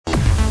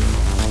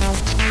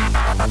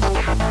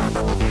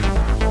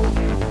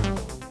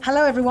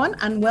Hello everyone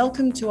and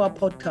welcome to our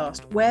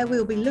podcast where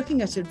we'll be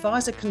looking at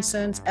advisor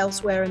concerns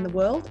elsewhere in the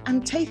world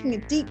and taking a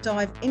deep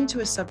dive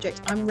into a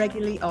subject I'm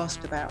regularly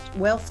asked about,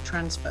 wealth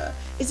transfer.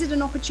 Is it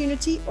an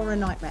opportunity or a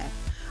nightmare?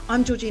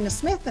 I'm Georgina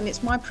Smith and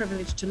it's my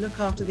privilege to look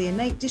after the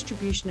Innate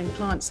Distribution and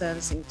Client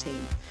Servicing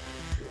team.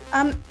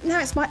 Now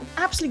it's my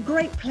absolute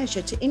great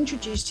pleasure to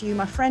introduce to you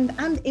my friend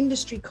and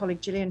industry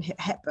colleague Gillian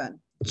Hepburn.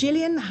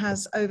 Gillian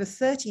has over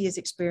 30 years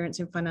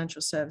experience in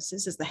financial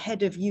services as the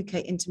head of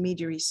UK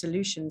intermediary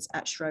solutions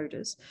at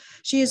Schroders.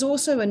 She is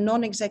also a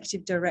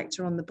non-executive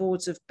director on the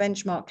boards of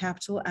Benchmark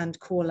Capital and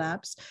Core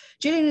Labs.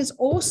 Gillian is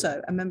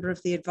also a member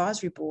of the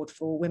advisory board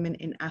for Women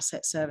in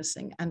Asset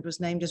Servicing and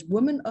was named as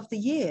Woman of the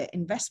Year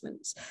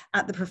Investments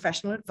at the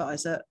Professional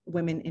Advisor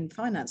Women in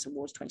Finance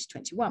Awards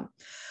 2021.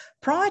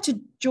 Prior to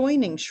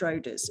joining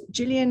Schroders,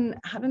 Gillian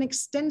had an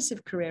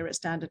extensive career at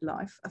Standard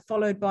Life,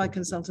 followed by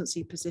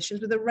consultancy positions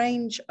with a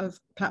range of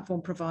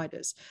platform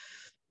providers,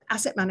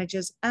 asset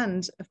managers,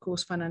 and of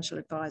course, financial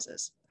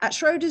advisors. At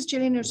Schroders,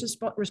 Gillian is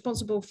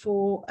responsible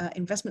for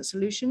investment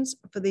solutions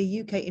for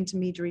the UK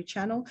intermediary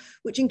channel,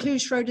 which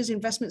includes Schroders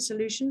Investment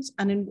Solutions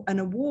and an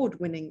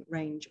award-winning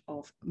range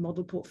of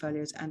model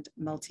portfolios and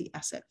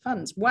multi-asset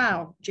funds.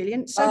 Wow,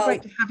 Gillian, so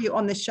great to have you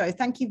on this show.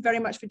 Thank you very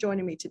much for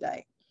joining me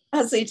today.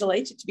 I'm so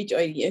delighted to be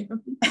joining you.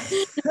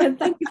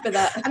 Thank you for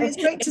that. And it's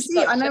great to see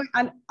you.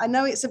 I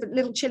know it's a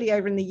little chilly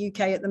over in the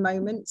UK at the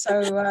moment,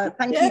 so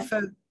thank you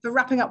for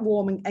wrapping up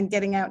warm and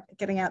getting out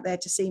there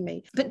to see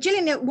me. But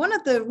Gillian, one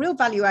of the real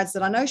value adds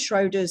that I know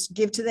Schroders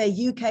give to their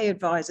UK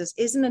advisors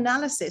is an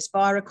analysis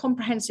via a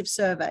comprehensive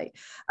survey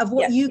of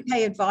what UK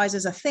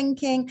advisors are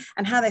thinking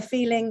and how they're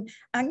feeling,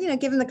 and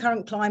given the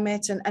current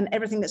climate and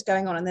everything that's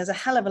going on, and there's a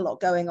hell of a lot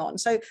going on.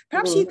 So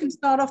perhaps you can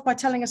start off by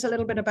telling us a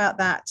little bit about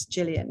that,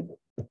 Gillian.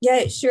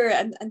 Yeah, sure.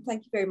 And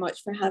thank you very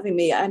much for having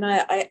me. And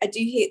I do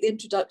hate the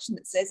introduction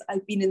that says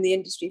I've been in the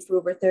industry for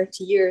over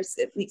 30 years.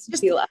 It makes me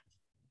feel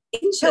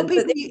ancient.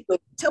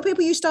 Tell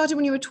people you started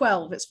when you were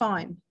 12. It's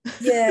fine.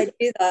 Yeah, I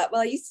do that.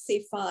 Well, I used to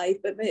say 5,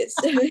 but it's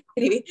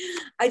anyway.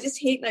 I just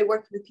hate now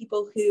working with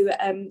people who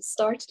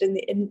started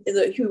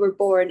who were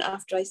born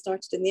after I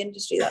started in the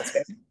industry. That's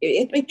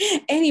very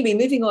anyway.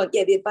 Moving on.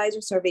 Yeah, the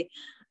advisor survey.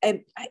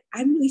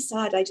 I'm really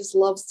sad. I just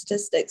love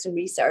statistics and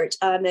research,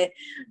 and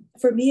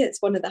for me,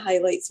 it's one of the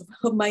highlights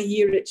of my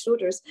year at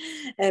Schroders.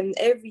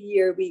 Every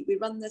year we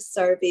run this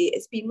survey.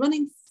 It's been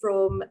running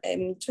from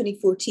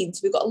 2014,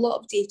 so we've got a lot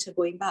of data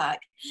going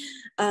back,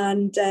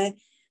 and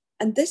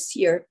this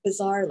year,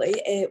 bizarrely,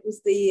 it was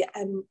the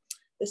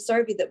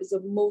survey that was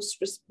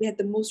we had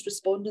the most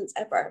respondents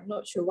ever. I'm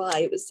not sure why.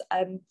 It was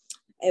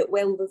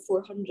well over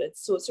 400.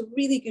 So it's a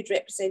really good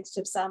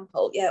representative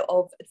sample,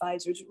 of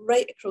advisors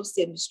right across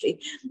the industry,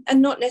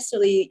 and not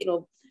necessarily,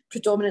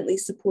 predominantly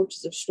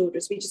supporters of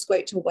Schroders. We just go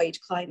out to a wide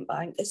client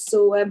bank.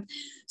 So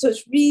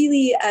it's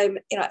really,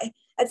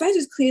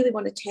 advisors clearly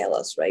want to tell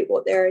us, right,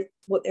 what they're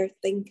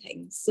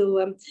thinking.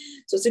 So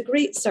it's a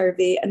great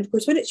survey, and of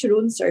course, when it's your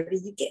own survey,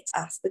 you get to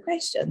ask the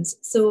questions.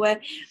 So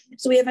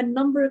we have a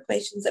number of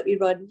questions that we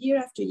run year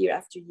after year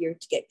after year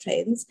to get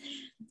trends.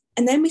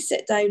 And then we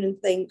sit down and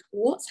think,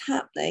 what's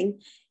happening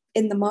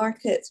in the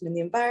markets and in the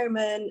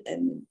environment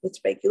and with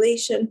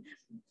regulation,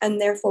 and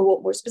therefore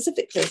what more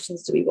specific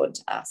questions do we want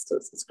to ask? So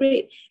it's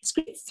great. It's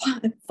great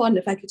fun,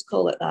 if I could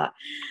call it that.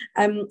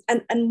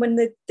 And when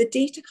the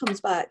data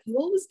comes back, you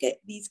always get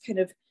these kind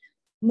of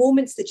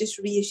moments that just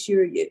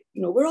reassure you.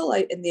 We're all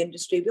out in the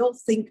industry. We all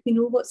think we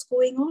know what's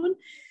going on.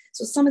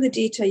 So some of the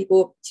data, you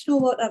go, you know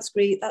what, that's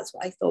great. That's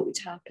what I thought would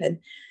happen.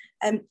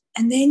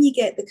 And then you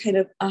get the kind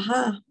of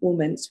aha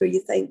moments where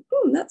you think,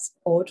 that's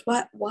odd.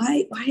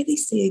 Why are they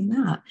saying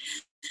that?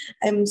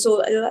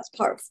 So that's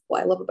part of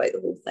what I love about the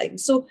whole thing.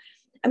 So,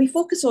 and we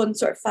focus on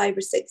sort of 5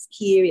 or 6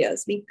 key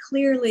areas. I mean,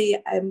 clearly,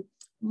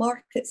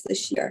 markets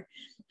this year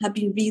have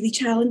been really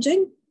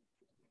challenging.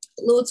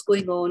 Loads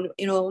going on,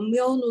 and we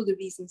all know the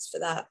reasons for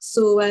that.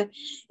 So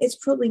it's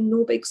probably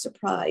no big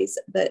surprise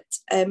that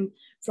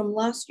from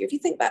last year, if you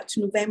think back to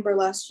November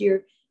last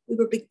year, we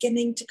were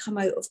beginning to come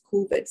out of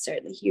COVID,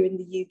 certainly here in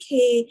the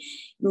UK.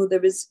 There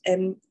was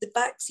the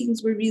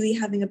vaccines were really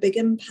having a big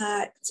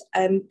impact.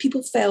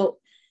 People felt,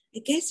 I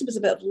guess, it was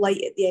a bit of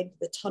light at the end of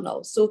the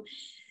tunnel. So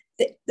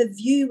the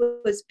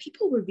view was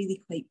people were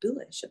really quite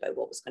bullish about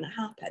what was going to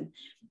happen.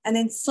 And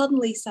then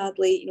suddenly,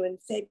 sadly, in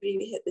February,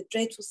 we hit the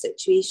dreadful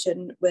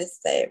situation with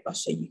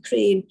Russia,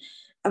 Ukraine,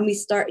 and we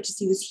started to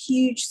see this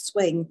huge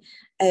swing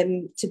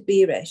to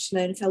bearish.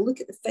 Now, if I look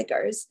at the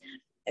figures,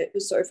 it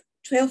was sort of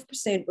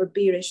 12% were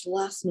bearish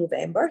last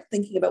November,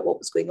 thinking about what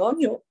was going on.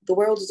 The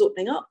world is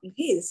opening up, and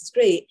hey, this is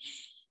great.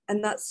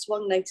 And that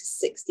swung now to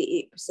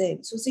 68%.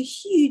 So it's a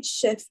huge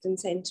shift in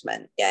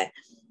sentiment,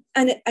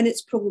 And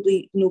it's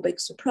probably no big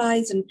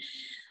surprise.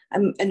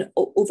 And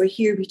over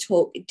here we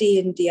talk day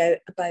in, day out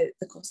about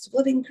the cost of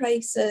living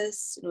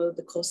crisis,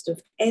 the cost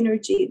of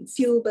energy and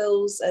fuel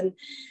bills, and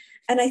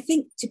I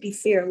think, to be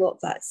fair, a lot of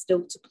that's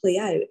still to play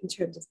out in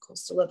terms of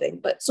cost of living.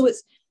 But so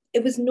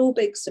it was no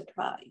big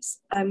surprise.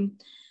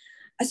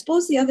 I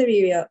suppose the other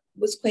area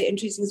was quite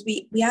interesting is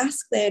we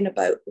asked then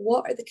about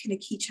what are the kind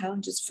of key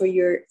challenges for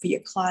your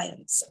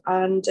clients,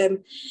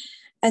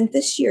 and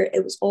this year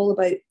it was all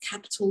about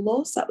capital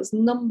loss. That was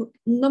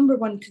number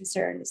one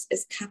concern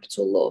is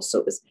capital loss. So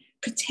it was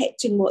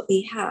protecting what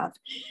they have.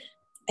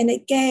 And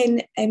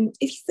again,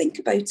 if you think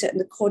about it in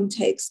the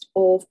context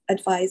of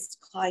advised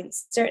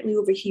clients, certainly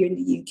over here in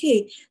the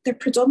UK, they're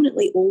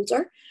predominantly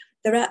older.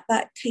 They're at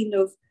that kind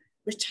of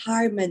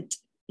retirement,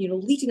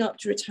 leading up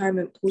to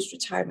retirement,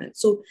 post-retirement.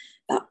 So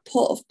that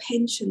pot of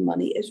pension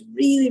money is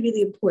really,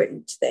 really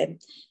important to them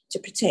to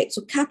protect.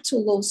 So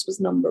capital loss was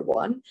number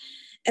one.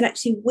 And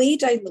actually way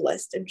down the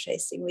list,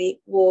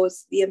 interestingly,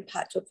 was the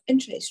impact of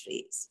interest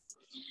rates.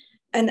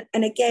 And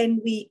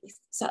again, we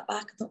sat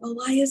back and thought, well,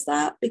 why is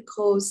that?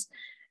 Because,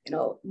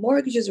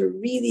 mortgages are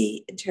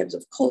really, in terms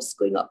of costs,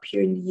 going up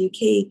here in the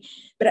UK.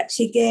 But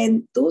actually,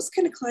 again, those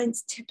kind of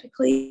clients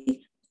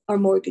typically are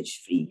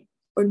mortgage free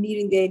or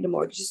nearing the end of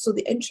mortgages. So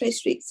the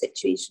interest rate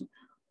situation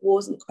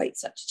wasn't quite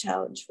such a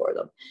challenge for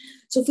them.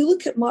 So if we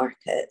look at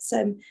markets,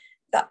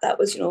 that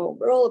was,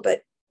 we're all a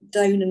bit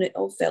down and it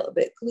all felt a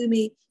bit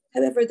gloomy.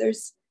 However,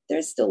 there's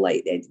still light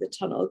at the end of the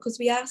tunnel, because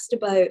we asked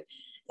about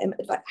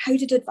how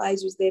did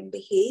advisors then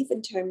behave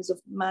in terms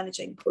of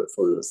managing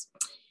portfolios.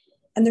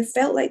 And there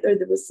felt like there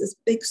was this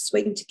big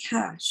swing to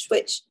cash,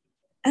 which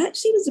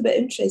actually was a bit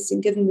interesting,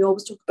 given we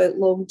always talk about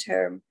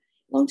long-term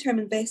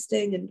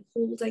investing and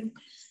holding.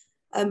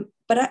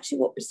 But actually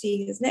what we're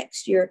seeing is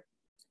next year,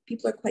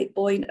 people are quite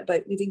buoyant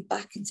about moving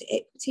back into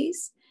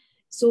equities.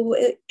 So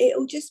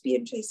it'll just be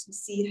interesting to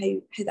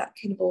see how that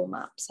kind of all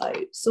maps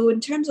out. So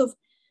in terms of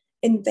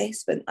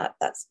investment,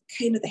 that's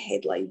kind of the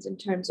headlines in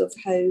terms of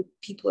how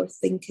people are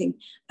thinking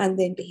and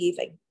then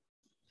behaving.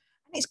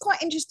 It's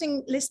quite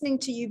interesting listening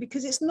to you,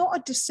 because it's not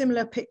a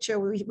dissimilar picture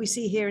we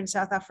see here in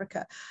South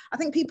Africa. I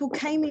think people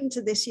came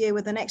into this year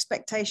with an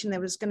expectation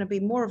there was going to be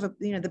more of a,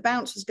 the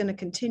bounce was going to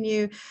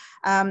continue.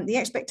 The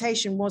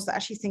expectation was that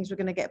actually things were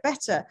going to get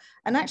better.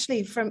 And actually,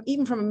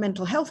 even from a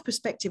mental health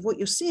perspective, what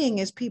you're seeing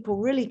is people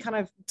really kind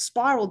of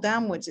spiral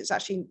downwards. It's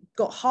actually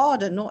got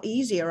harder, not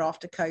easier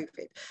after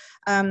COVID.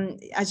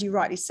 As you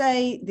rightly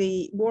say,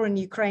 the war in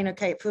Ukraine,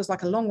 okay, it feels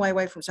like a long way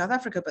away from South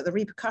Africa, but the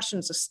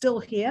repercussions are still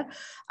here.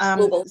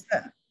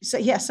 So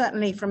yeah,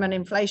 certainly from an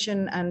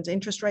inflation and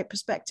interest rate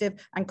perspective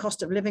and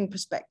cost of living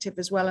perspective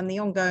as well, and the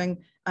ongoing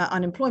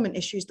unemployment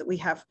issues that we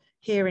have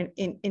here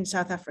in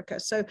South Africa.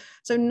 So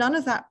none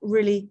of that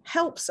really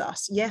helps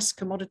us. Yes,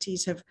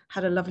 commodities have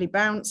had a lovely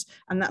bounce,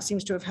 and that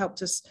seems to have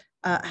helped us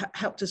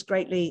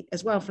greatly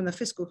as well from the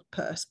fiscal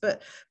purse.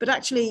 But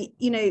actually,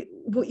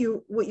 what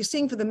you're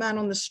seeing for the man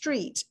on the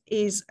street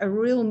is a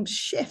real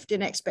shift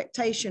in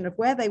expectation of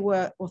where they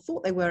were or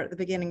thought they were at the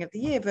beginning of the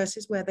year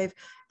versus where they've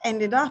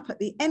ended up at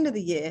the end of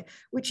the year,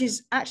 which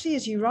is actually,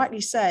 as you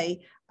rightly say,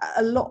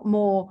 a lot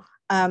more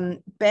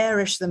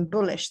bearish than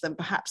bullish than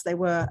perhaps they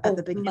were at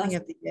the beginning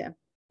of the year.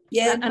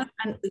 Yeah,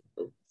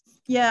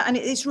 and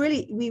it's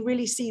really, we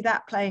really see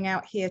that playing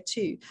out here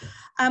too.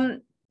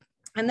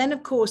 And then,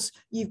 of course,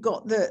 you've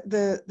got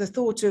the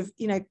thought of,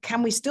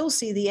 can we still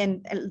see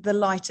the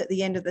light at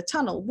the end of the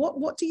tunnel?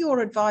 What do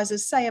your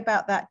advisors say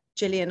about that,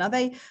 Gillian? Are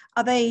they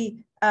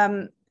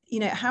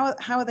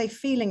how are they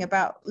feeling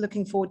about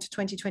looking forward to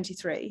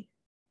 2023?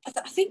 I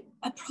think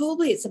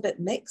probably it's a bit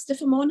mixed,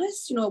 if I'm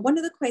honest. One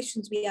of the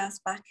questions we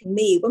asked back in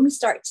May, when we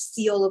start to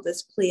see all of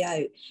this play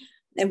out,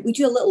 and we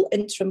do a little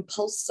interim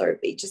pulse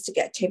survey just to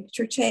get a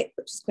temperature check,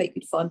 which is quite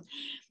good fun.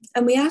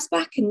 And we asked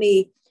back in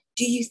May,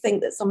 do you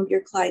think that some of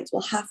your clients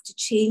will have to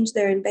change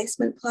their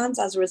investment plans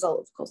as a result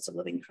of cost of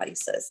living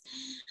crisis?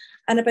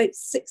 And about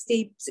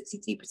 63%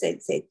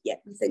 said, yeah,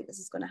 we think this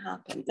is going to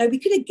happen. Now, we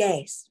could have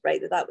guessed,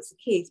 right, that was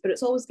the case, but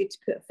it's always good to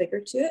put a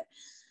figure to it.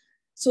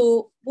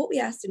 So what we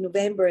asked in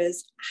November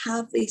is,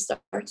 have they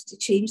started to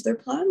change their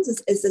plans?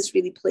 Is this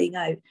really playing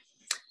out?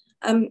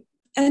 And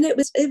it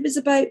was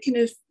about kind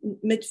of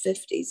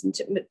mid-50s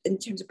in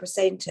terms of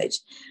percentage.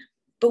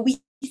 But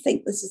we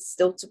think this is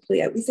still to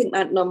play out. We think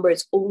that number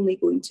is only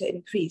going to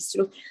increase.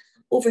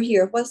 Over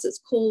here, whilst it's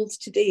cold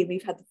today,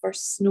 we've had the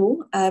first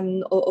snow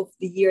of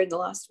the year in the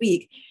last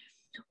week.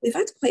 We've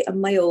had quite a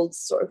mild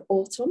sort of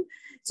autumn.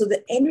 So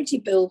the energy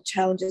bill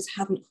challenges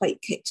haven't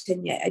quite kicked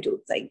in yet, I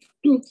don't think.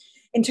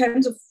 In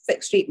terms of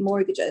fixed rate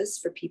mortgages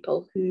for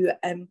people who,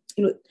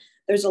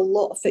 there's a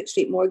lot of fixed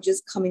rate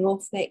mortgages coming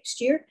off next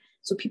year.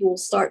 So people will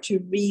start to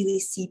really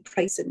see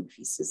price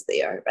increases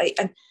there, right?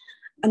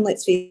 And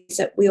let's face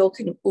it, we all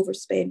kind of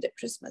overspend at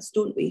Christmas,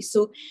 don't we?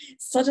 So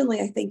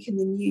suddenly, I think in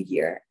the new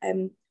year,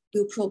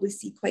 we'll probably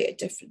see quite a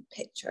different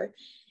picture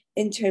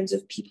in terms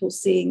of people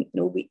saying,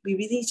 we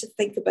really need to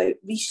think about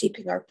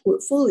reshaping our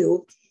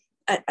portfolio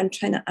and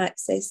trying to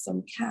access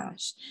some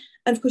cash.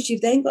 And of course,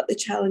 you've then got the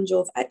challenge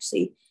of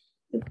actually,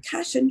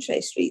 cash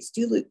interest rates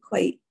do look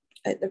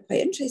they're quite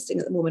interesting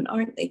at the moment,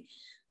 aren't they?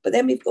 But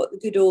then we've got the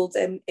good old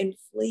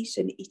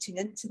inflation eating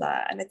into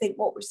that. And I think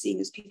what we're seeing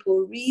is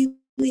people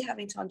really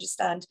having to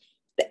understand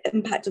the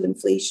impact of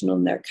inflation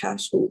on their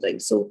cash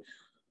holdings. So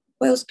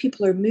whilst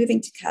people are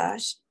moving to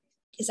cash,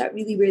 is that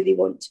really where they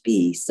want to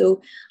be?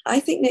 So I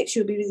think next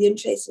year will be really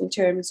interesting in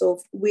terms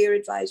of where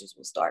advisors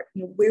will start,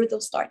 where they'll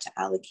start to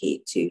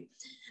allocate to.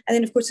 And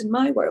then, of course, in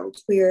my world,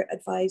 where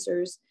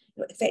advisors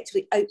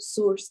effectively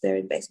outsource their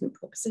investment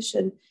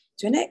proposition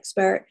to an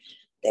expert,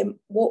 then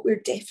what we're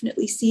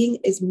definitely seeing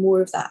is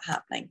more of that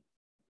happening.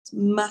 It's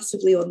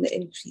massively on the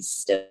increase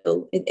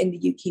still in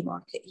the UK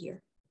market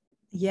here.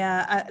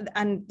 Yeah,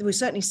 and we're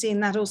certainly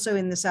seeing that also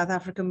in the South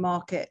African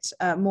market,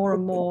 more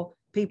and more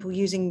people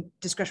using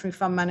discretionary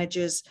fund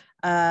managers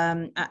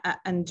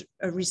and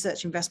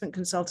research investment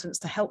consultants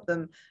to help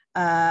them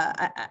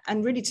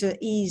and really to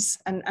ease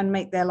and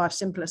make their life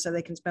simpler so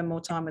they can spend more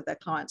time with their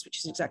clients, which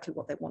is exactly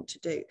what they want to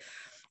do.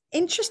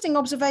 Interesting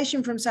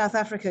observation from South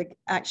Africa,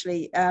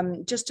 actually,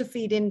 just to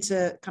feed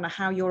into kind of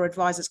how your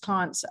advisors'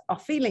 clients are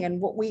feeling and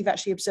what we've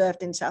actually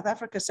observed in South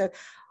Africa. So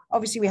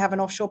obviously we have an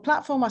offshore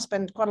platform. I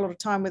spend quite a lot of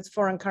time with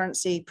foreign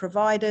currency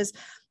providers.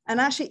 And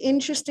actually,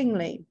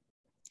 interestingly,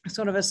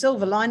 sort of a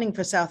silver lining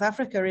for South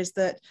Africa is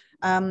that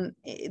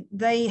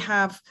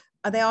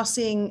they are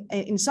seeing,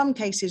 in some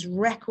cases,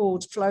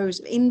 record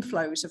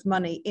inflows of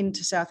money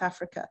into South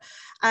Africa.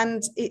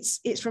 And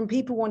it's from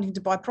people wanting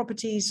to buy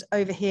properties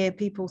over here,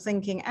 people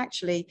thinking,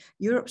 actually,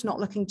 Europe's not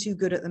looking too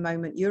good at the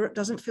moment. Europe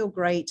doesn't feel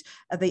great.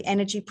 The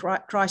energy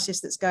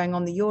crisis that's going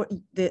on,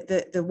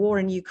 the war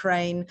in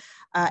Ukraine,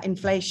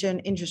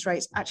 inflation, interest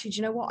rates. Actually, do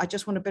you know what? I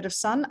just want a bit of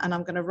sun, and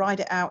I'm going to ride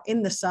it out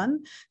in the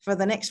sun for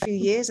the next few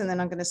years, and then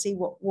I'm going to see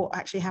what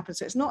actually happens.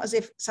 So it's not as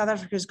if South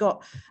Africa's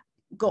got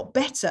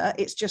better,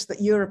 it's just that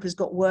Europe has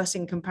got worse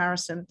in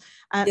comparison.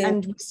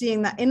 And we're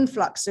seeing that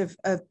influx of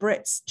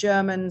Brits,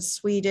 Germans,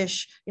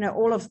 Swedish,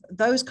 all of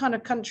those kind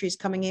of countries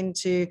coming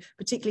into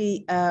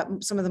particularly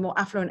some of the more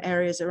affluent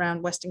areas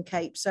around Western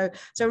Cape. So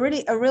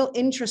really a real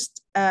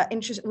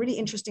really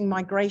interesting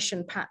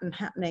migration pattern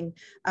happening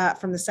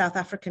from the South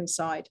African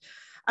side.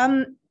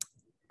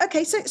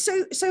 Okay,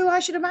 so I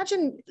should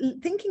imagine,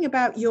 thinking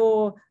about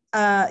your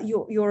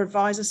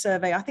advisor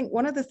survey, I think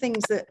one of the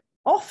things that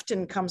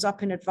often comes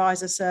up in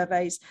advisor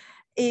surveys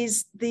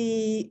is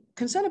the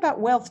concern about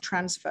wealth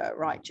transfer,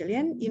 right,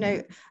 Gillian?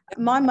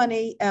 My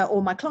money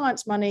or my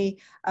client's money,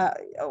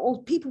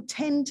 or people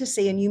tend to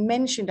see, and you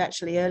mentioned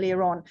actually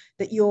earlier on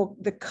that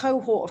the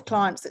cohort of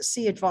clients that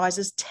see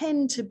advisors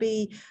tend to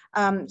be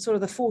sort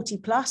of the 40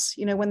 plus,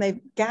 when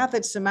they've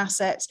gathered some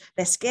assets,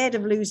 they're scared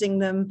of losing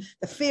them.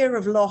 The fear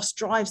of loss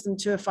drives them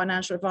to a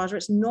financial advisor.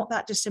 It's not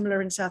that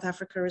dissimilar in South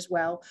Africa as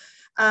well.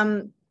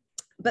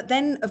 But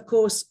then, of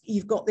course,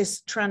 you've got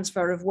this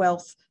transfer of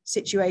wealth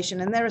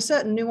situation, and there are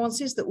certain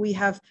nuances that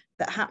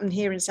happen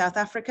here in South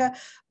Africa.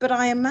 But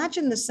I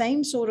imagine the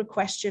same sort of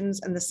questions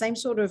and the same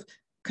sort of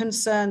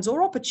concerns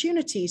or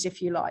opportunities,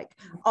 if you like,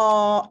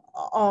 are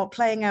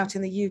playing out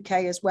in the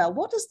UK as well.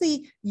 What does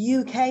the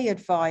UK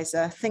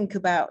advisor think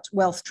about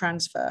wealth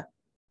transfer?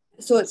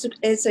 So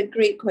it's a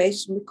great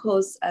question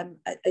because,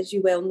 as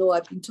you well know,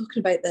 I've been talking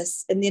about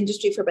this in the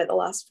industry for about the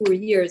last 4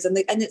 years, and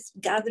it's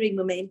gathering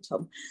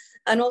momentum.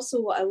 And also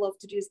what I love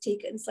to do is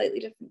take it in slightly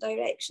different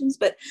directions.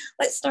 But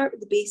let's start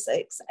with the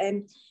basics.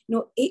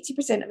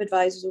 80% of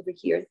advisors over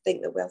here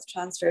think that wealth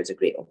transfer is a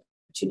great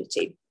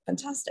opportunity.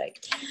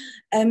 Fantastic.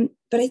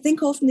 But I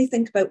think often they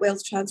think about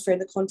wealth transfer in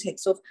the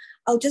context of,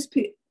 I'll just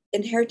put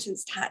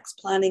inheritance tax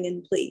planning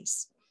in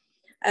place.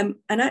 And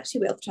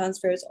actually wealth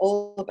transfer is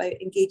all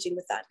about engaging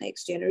with that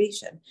next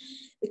generation,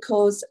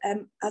 because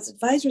as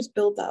advisors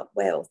build that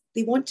wealth,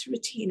 they want to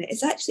retain it.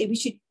 It's actually,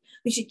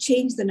 we should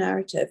change the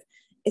narrative.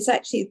 It's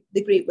actually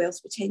the Great Wealth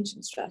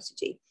Retention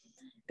Strategy,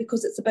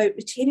 because it's about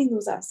retaining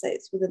those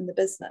assets within the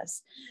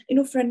business,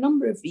 for a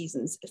number of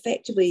reasons.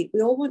 Effectively,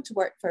 we all want to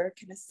work for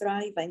kind of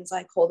thriving, as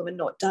I call them, and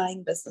not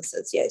dying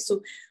businesses. Yeah,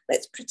 so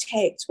let's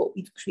protect what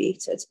we've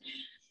created.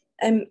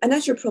 And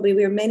as you're probably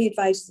aware, many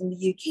advisors in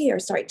the UK are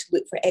starting to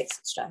look for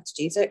exit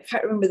strategies. I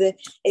can't remember the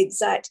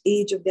exact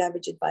age of the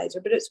average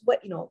advisor, but it's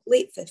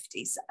late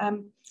 50s.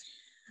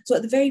 So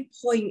at the very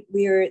point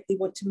where they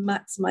want to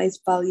maximise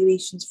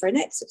valuations for an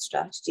exit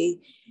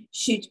strategy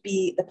should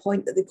be the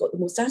point that they've got the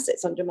most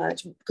assets under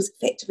management, because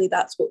effectively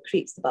that's what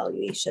creates the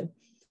valuation.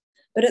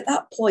 But at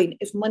that point,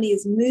 if money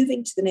is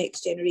moving to the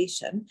next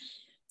generation,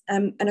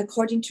 and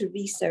according to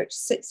research,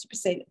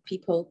 60% of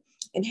people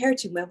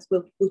inheriting wealth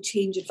will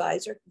change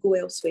advisor, go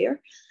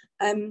elsewhere,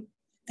 then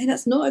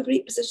that's not a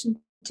great position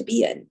to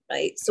be in,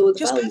 right? So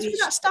just go through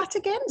that stat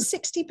again,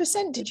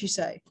 60%, did you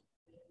say?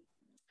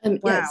 Wow.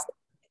 Yes.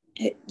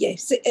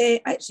 Yes,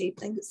 actually,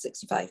 I think it's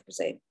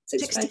 65%.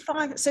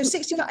 65. So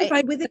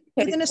 65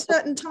 within a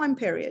certain time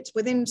period,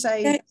 within,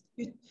 say.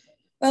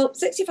 Well,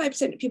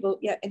 65% of people,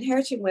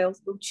 inheriting wealth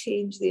will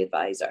change the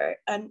advisor,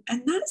 and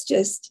that's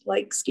just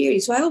like scary.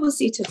 So I always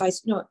say to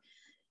advisors,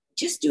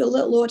 just do a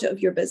little audit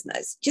of your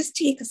business. Just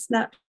take a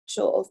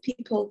snapshot of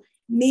people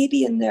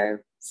maybe in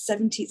their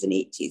 70s and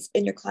 80s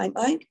in your client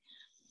bank.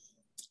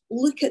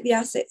 Look at the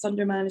assets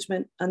under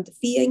management and the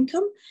fee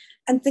income,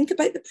 and think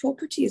about the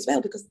property as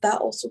well, because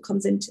that also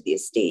comes into the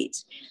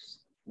estate.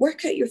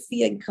 Work out your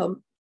fee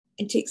income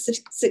and take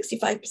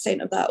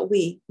 65% of that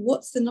away.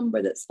 What's the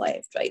number that's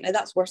left, right? Now,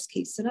 that's worst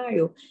case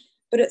scenario.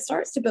 but it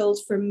starts to build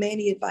for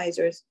many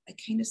advisors a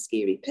kind of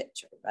scary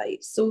picture,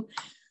 right? So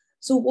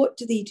what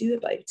do they do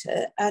about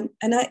it?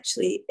 And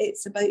actually,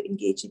 it's about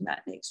engaging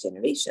that next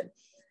generation.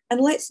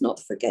 And let's not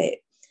forget,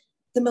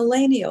 the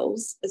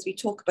millennials, as we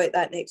talk about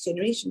that next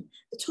generation,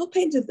 the top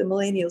end of the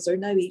millennials are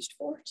now aged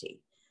 40.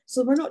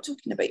 So we're not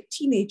talking about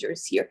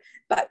teenagers here.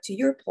 Back to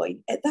your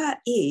point, at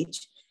that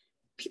age,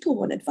 people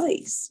want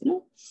advice, you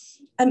know?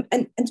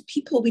 And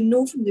people, we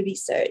know from the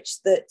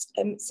research that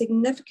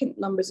significant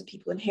numbers of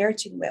people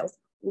inheriting wealth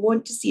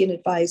want to see an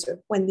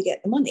advisor when they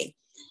get the money.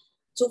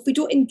 So if we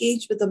don't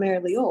engage with them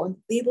early on,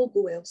 they will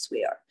go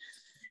elsewhere.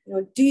 You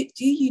know, do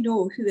you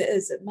know who it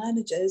is that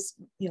manages,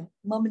 you know,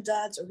 mum and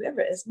dad's or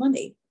whoever it is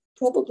money?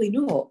 Probably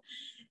not.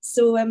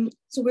 So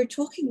we're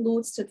talking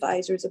loads to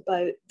advisors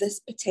about this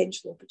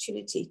potential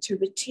opportunity to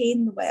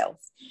retain the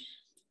wealth.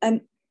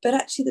 But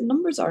actually the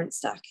numbers aren't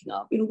stacking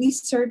up. You know, we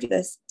survey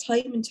this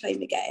time and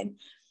time again,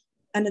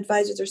 and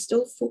advisors are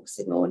still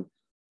focusing on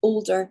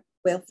older,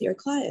 wealthier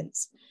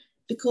clients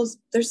because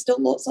there's still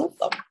lots of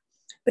them.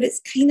 But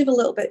it's kind of a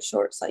little bit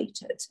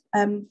short-sighted.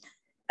 And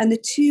the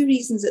two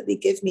reasons that they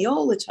give me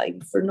all the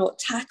time for not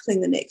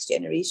tackling the next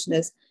generation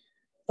is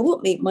I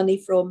won't make money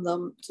from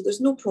them, so there's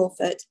no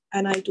profit,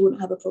 and I don't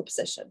have a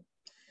proposition.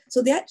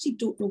 So they actually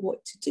don't know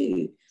what to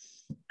do.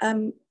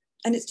 And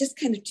it's just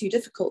kind of too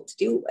difficult to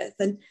deal with.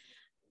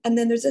 And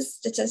then there's a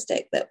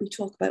statistic that we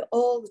talk about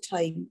all the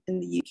time in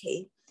the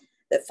UK,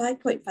 that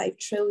 5.5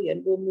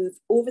 trillion will move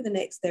over the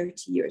next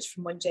 30 years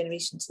from one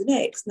generation to the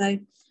next. Now,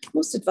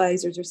 most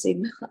advisors are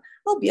saying,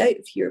 I'll be out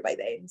of here by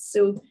then,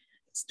 so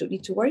just don't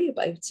need to worry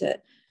about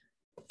it.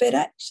 But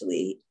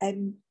actually,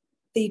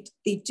 they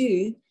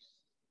do,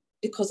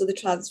 because of the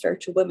transfer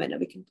to women, and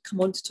we can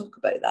come on to talk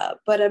about that.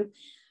 But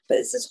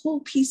it's this whole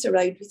piece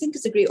around, we think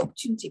it's a great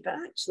opportunity, but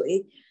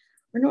actually,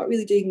 we're not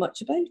really doing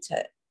much about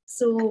it.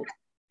 So,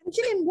 and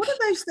Gillian, what are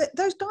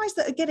those guys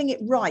that are getting it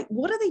right?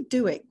 What are they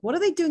doing? What are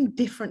they doing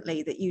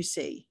differently that you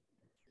see?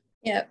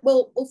 Yeah,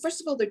 well,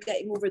 first of all, they're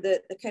getting over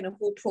the kind of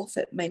whole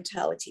profit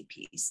mentality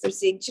piece. They're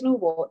saying, do you know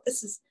what?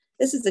 This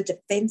is a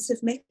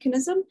defensive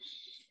mechanism.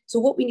 So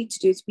what we need to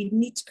do is we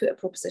need to put a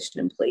proposition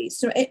in place.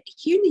 So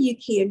here in the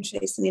UK,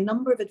 interestingly, a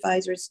number of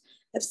advisors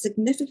have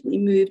significantly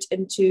moved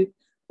into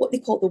what they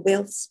call the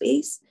wealth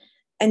space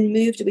and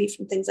moved away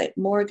from things like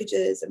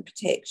mortgages and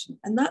protection.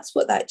 And that's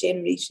what that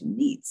generation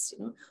needs.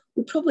 You know,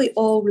 we probably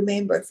all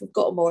remember, if we've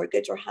got a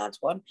mortgage or had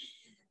one,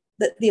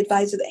 that the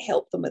advisor that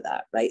helped them with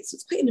that, right? So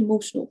it's quite an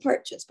emotional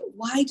purchase, but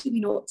why do we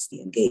not stay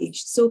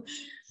engaged? So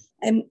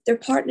they're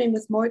partnering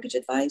with mortgage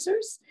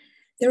advisors.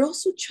 They're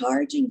also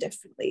charging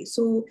differently.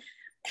 So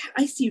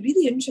I see,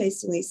 really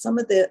interestingly, some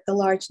of the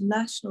large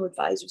national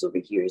advisors over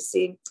here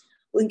saying,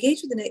 we'll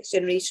engage with the next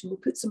generation, we'll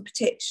put some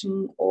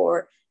protection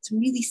or some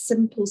really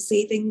simple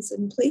savings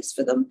in place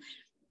for them,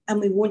 and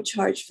we won't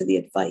charge for the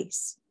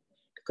advice.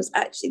 Because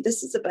actually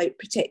this is about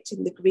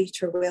protecting the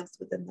greater wealth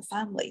within the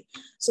family.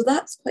 So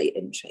that's quite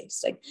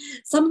interesting.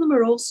 Some of them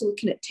are also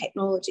looking at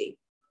technology.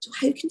 So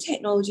how can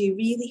technology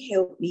really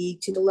help me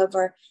to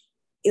deliver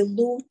a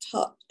low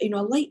touch, a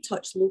light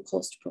touch, low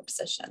cost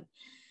proposition?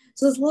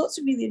 So there's lots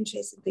of really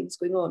interesting things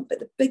going on, but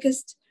the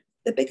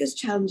biggest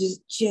challenge is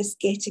just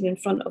getting in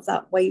front of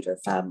that wider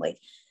family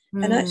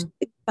and actually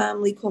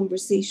family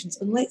conversations.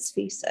 And let's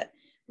face it,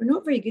 we're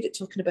not very good at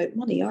talking about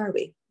money, are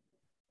we?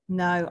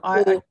 No,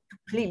 I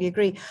completely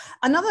agree.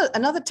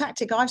 Another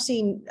tactic I've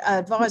seen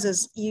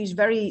advisors use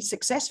very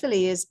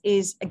successfully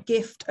is a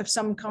gift of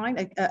some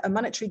kind, a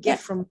monetary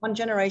gift from one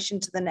generation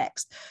to the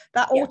next.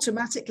 That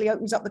automatically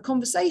opens up the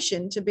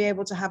conversation to be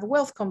able to have a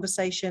wealth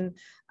conversation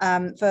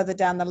further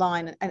down the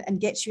line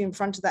and gets you in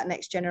front of that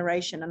next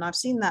generation. And I've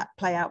seen that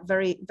play out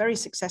very, very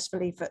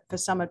successfully for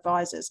some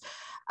advisors.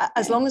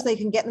 As long as they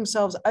can get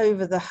themselves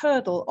over the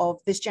hurdle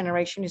of this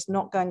generation is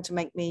not going to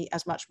make me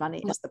as much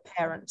money as the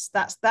parents.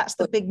 That's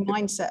the big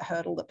mindset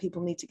hurdle that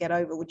people need to get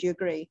over. Would you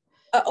agree?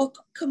 Oh,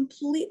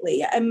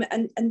 completely. And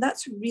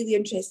that's a really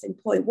interesting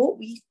point. What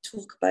we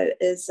talk about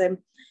is,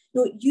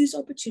 use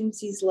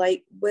opportunities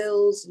like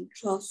wills and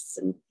trusts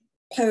and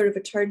power of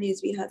attorney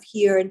as we have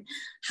here, and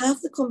have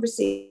the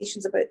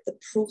conversations about the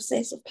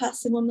process of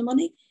passing on the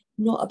money,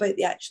 not about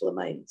the actual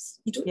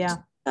amounts. You don't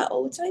do that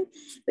all the time,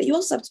 but you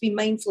also have to be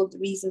mindful of the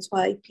reasons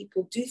why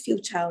people do feel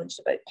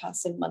challenged about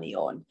passing money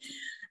on.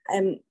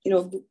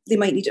 They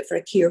might need it for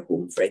a care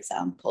home, for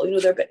example.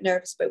 They're a bit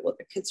nervous about what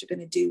their kids are going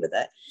to do with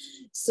it.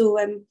 So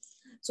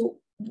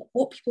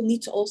what people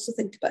need to also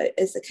think about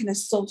is the kind of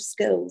soft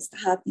skills to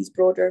have these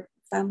broader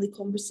family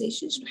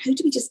conversations. How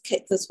do we just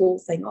kick this whole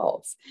thing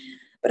off?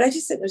 But I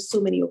just think there's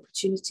so many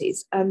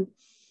opportunities.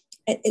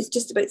 It's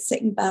just about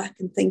sitting back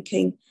and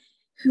thinking,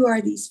 who are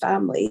these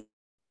families?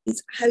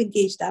 How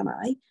engaged am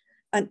I?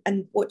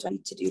 And what do I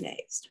need to do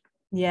next?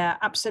 Yeah,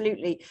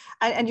 absolutely.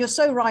 And you're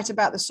so right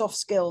about the soft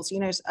skills.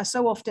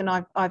 So often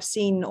I've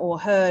seen or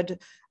heard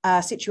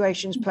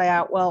situations play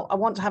out. Well, I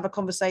want to have a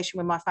conversation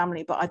with my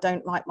family, but I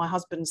don't like my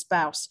husband's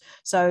spouse,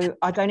 so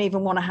I don't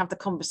even want to have the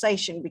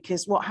conversation,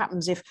 because what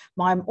happens if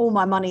all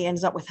my money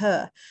ends up with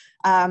her?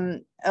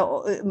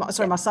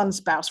 My son's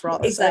spouse,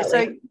 rather. Exactly.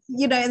 So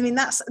you know, I mean,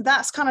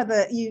 that's kind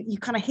of you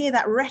kind of hear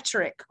that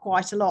rhetoric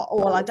quite a lot. Oh,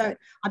 well, I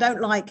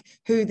don't like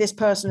who this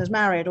person has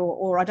married,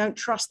 or I don't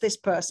trust this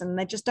person. And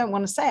they just don't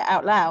want to say it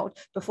out loud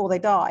before they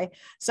die.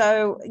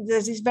 So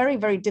there's these very,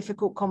 very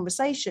difficult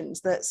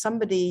conversations that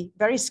somebody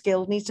very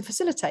skilled needs to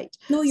facilitate.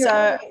 No, you're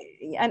right.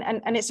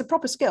 And it's a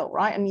proper skill,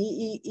 right? And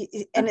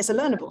it's a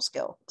learnable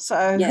skill.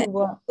 So yeah,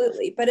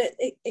 absolutely. But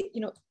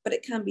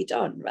it can be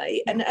done,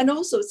 right? And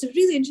also it's a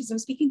really interesting. I'm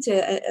speaking to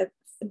a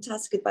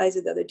fantastic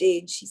advisor the other day,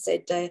 and she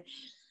said,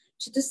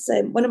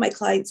 one of my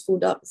clients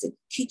phoned up and said,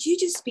 could you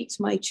just speak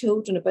to my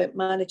children about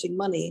managing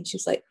money? And she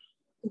was like,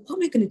 well, what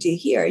am I going to do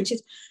here? And she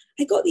said,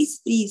 I got these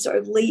three sort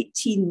of late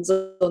teens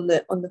on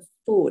the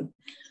phone.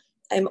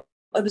 I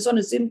was on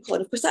a Zoom call,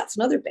 and of course that's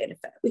another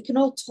benefit. We can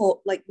all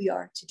talk like we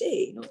are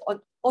today,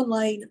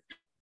 online.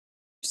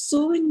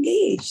 So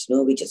engaged,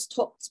 we just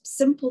talked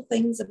simple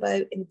things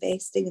about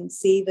investing and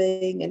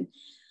saving, and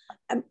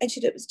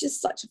it was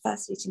just such a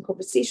fascinating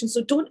conversation.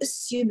 So don't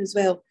assume as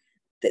well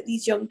that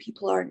these young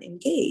people aren't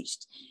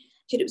engaged.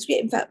 It was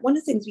great. In fact, one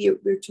of the things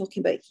we're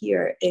talking about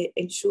here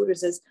in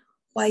Shorers is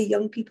why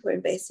young people are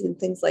investing in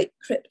things like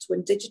crypto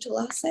and digital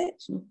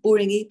assets,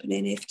 Boring Ape and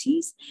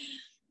NFTs.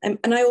 And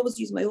I always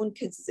use my own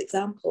kids as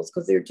examples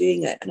because they're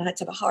doing it. And I had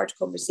to have a hard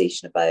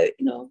conversation about,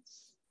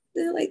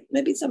 like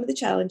maybe some of the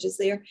challenges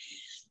there.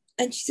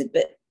 And she said,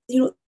 but,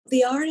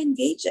 they are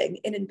engaging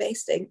in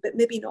investing, but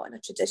maybe not in a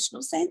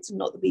traditional sense and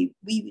not the way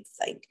we would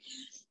think.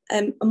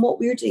 And what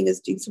we're doing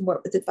is doing some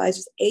work with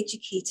advisors,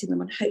 educating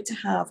them on how to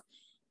have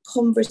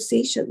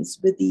conversations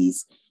with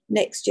these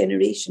next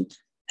generation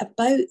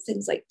about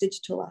things like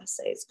digital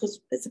assets, because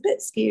it's a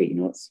bit scary,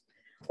 it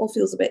all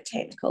feels a bit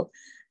technical.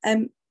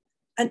 And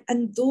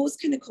those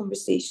kind of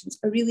conversations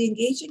are really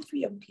engaging for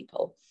young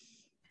people.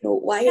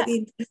 Why are they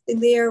investing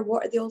there?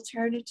 What are the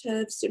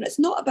alternatives? It's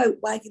not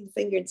about wagging the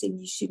finger and saying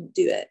you shouldn't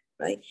do it,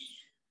 right?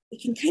 We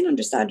can kind of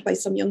understand why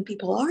some young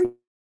people are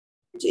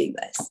doing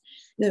this.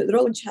 They're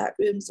all in chat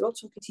rooms, they're all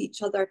talking to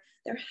each other,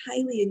 they're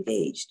highly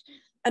engaged.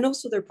 And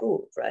also they're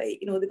broke, right?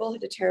 They've all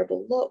had a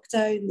terrible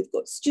lockdown, they've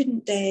got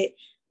student debt,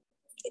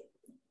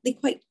 they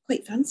quite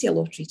fancy a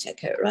lottery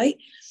ticket, right?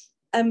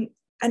 And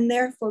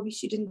therefore we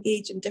should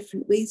engage in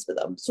different ways with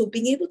them. So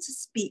being able to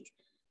speak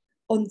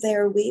on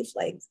their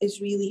wavelength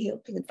is really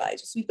helping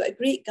advisors. We've got a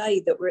great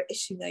guide that we're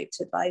issuing out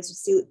to advisors,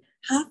 so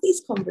have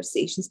these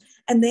conversations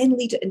and then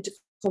lead it into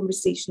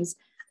conversations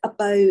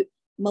about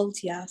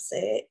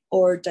multi-asset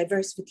or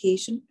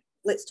diversification.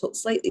 Let's talk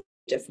slightly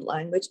different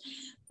language,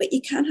 but you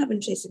can have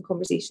interesting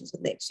conversations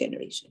with next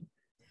generation.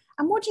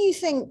 And what do you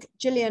think,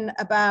 Gillian,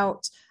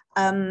 about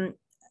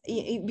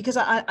because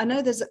I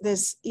know there's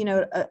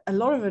a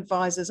lot of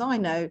advisors I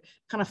know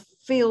kind of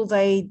feel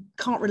they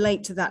can't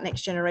relate to that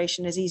next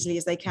generation as easily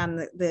as they can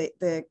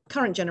the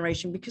current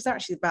generation, because they're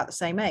actually about the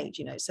same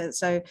age,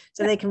 so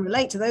they can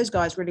relate to those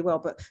guys really well.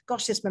 But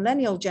gosh, this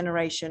millennial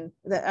generation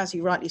that, as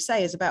you rightly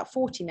say, is about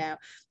 40 now,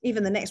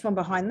 even the next one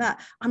behind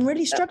that, I'm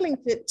really struggling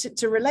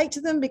to relate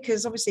to them,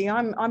 because obviously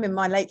I'm in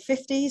my late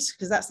 50s,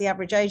 because that's the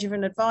average age of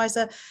an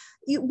advisor.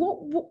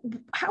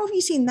 How have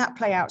you seen that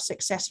play out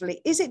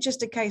successfully? Is it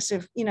just a case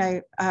of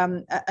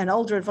an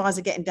older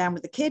advisor getting down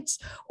with the kids,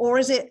 or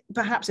is it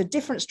perhaps a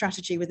different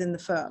strategy within the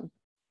firm?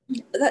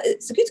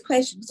 It's a good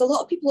question, because a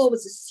lot of people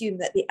always assume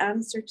that the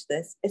answer to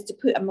this is to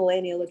put a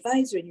millennial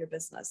advisor in your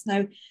business.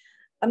 Now,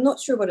 I'm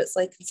not sure what it's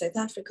like in South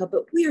Africa,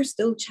 but we are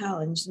still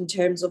challenged in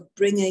terms of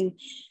bringing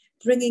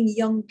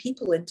young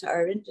people into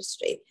our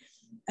industry,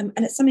 and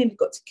it's something we've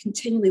got to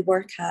continually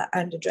work at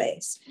and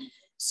address.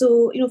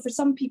 So, for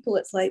some people,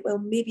 it's like, well,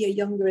 maybe a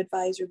younger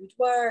advisor would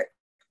work,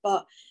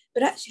 but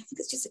actually, I think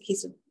it's just a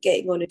case of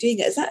getting on and doing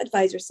it. As that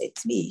advisor said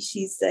to me,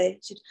 she said,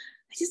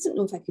 I just don't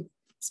know if I could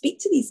speak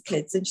to these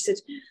kids. And she said,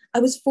 I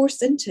was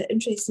forced into it,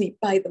 interestingly,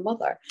 by the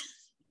mother.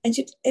 And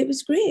it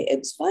was great. It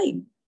was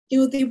fine.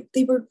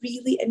 They were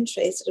really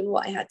interested in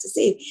what I had to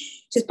say.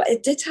 But I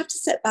did have to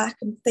sit back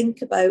and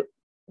think about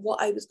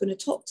what I was going to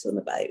talk to them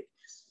about.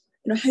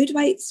 How do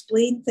I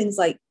explain things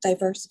like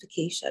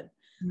diversification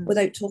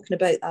without talking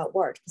about that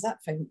word? Because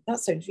that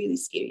sounds really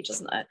scary,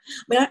 doesn't it? I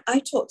mean, I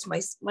talked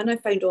to when I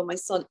found my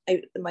son out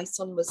that my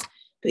son was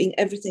putting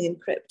everything in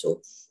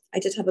crypto, I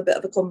did have a bit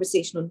of a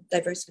conversation on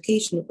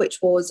diversification, which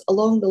was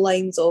along the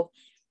lines of,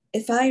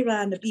 if I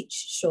ran a beach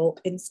shop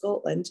in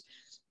Scotland,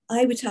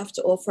 I would have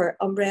to offer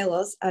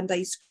umbrellas and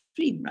ice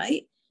cream,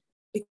 right?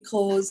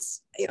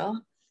 Because,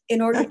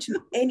 in order to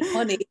make any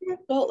money in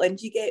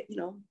Scotland, you get,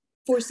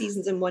 4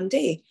 seasons in one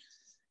day.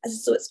 And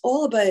so it's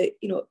all about,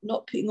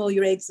 not putting all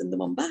your eggs in the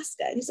one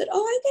basket. And he said,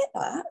 oh, I get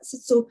that. I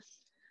said, so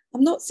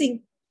I'm not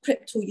saying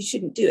crypto, you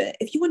shouldn't do it.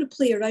 If you want to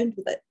play around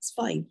with it, it's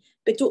fine,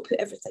 but don't put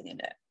everything in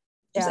it.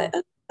 Yeah. Said,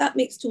 oh, that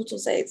makes total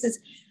sense.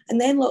 And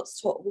then let's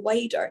talk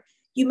wider.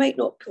 You might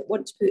not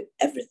want to put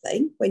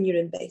everything when you're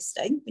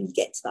investing, when you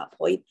get to that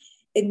point,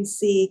 in,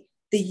 say,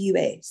 the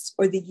US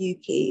or the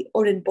UK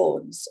or in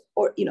bonds,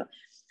 or, you know,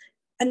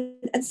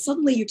 and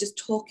suddenly you're just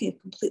talking a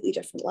completely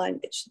different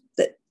language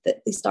that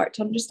they start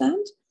to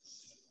understand.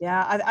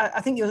 Yeah,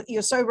 I think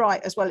you're so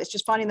right as well. It's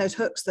just finding those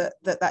hooks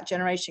that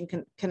generation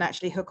can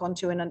actually hook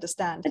onto and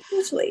understand.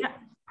 Totally.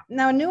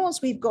 Now, a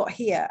nuance we've got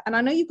here, and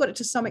I know you've got it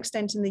to some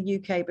extent in the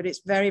UK, but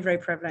it's very, very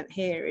prevalent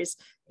here,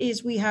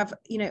 is we have,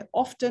 you know,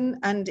 often,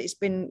 and it's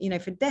been, you know,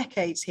 for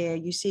decades here,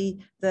 you see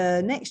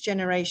the next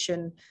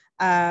generation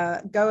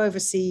go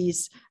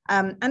overseas,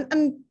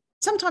 and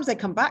sometimes they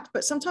come back,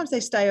 but sometimes they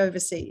stay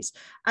overseas.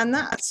 And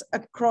that's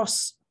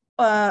across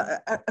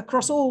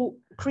all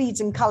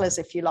creeds and colors,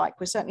 if you like.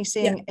 We're certainly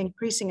seeing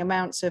increasing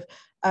amounts of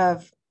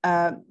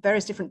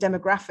various different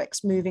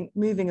demographics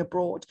moving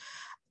abroad.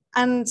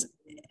 And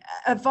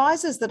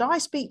advisors that I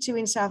speak to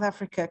in South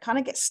Africa kind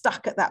of get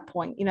stuck at that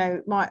point. You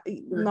know,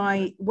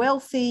 my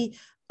wealthy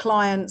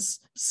client's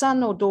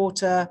son or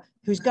daughter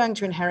who's going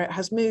to inherit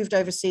has moved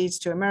overseas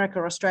to America,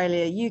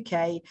 Australia,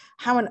 UK.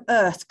 How on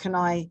earth can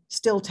I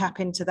still tap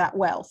into that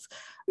wealth?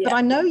 But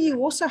I know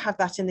you also have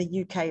that in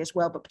the UK as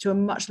well, but to a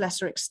much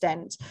lesser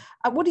extent.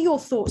 What are your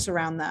thoughts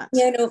around that?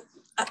 Yeah, no,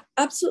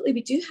 absolutely.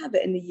 We do have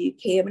it in the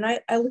UK. I mean,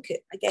 I look at,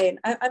 again,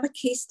 I'm a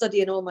case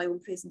study in all my own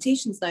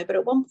presentations now, but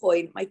at one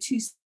point, my two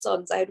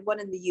sons, I had one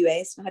in the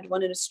US and I had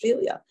one in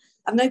Australia.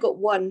 I've now got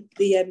one,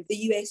 the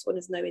US one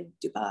is now in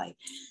Dubai.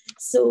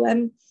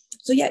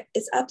 So yeah,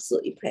 it's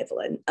absolutely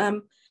prevalent.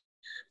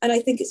 And I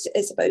think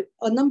it's about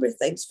a number of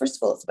things. First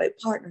of all, it's about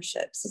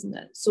partnerships, isn't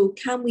it? So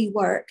can we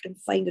work and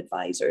find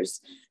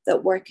advisors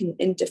that work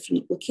in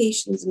different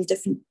locations and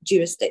different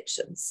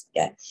jurisdictions?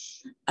 Yeah.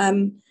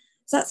 So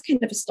that's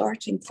kind of a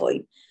starting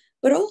point.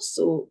 But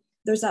also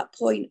there's that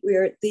point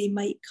where they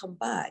might come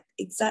back,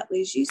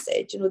 exactly as you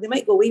said, you know, they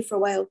might go away for a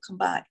while, come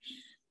back.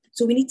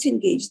 So we need to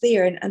engage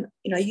there. And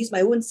you know, I use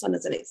my own son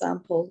as an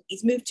example.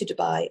 He's moved to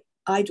Dubai.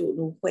 I don't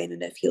know when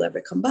and if he'll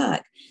ever come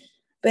back.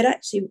 But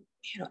actually,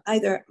 you know,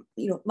 either,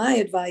 you know, my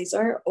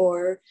advisor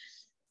or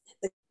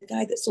the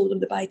guy that sold him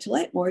the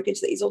buy-to-let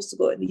mortgage that he's also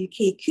got in the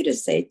UK could have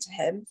said to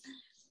him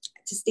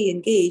to stay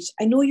engaged.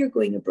 I know you're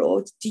going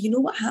abroad. Do you know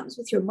what happens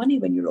with your money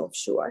when you're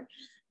offshore?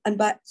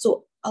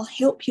 So I'll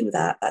help you with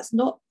that. That's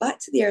not, back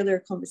to the earlier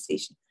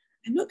conversation,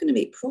 I'm not going to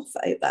make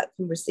profit out of that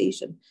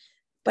conversation,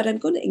 but I'm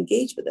going to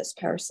engage with this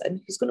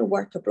person who's going to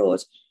work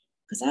abroad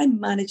because I'm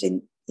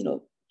managing, you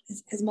know,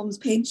 his mum's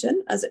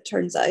pension, as it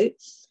turns out.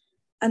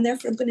 And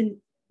therefore I'm going to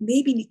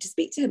maybe need to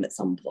speak to him at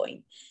some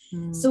point.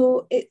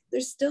 So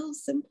there's still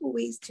simple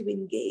ways to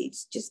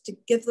engage, just to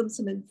give them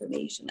some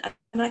information.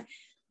 And I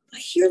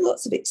hear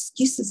lots of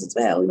excuses as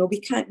well. You know,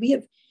 we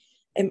have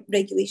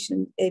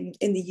regulation in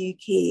the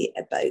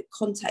UK about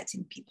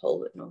contacting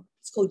people. You know,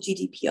 it's called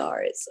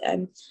GDPR. It's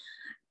and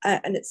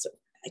it's,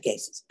 I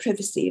guess, it's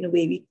privacy in a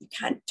way. You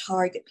can't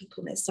target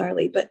people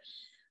necessarily, but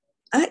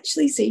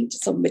actually saying to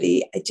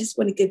somebody, I just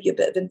want to give you a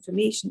bit of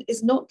information,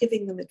 is not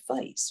giving them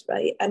advice,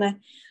 right? And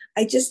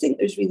I just think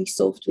there's really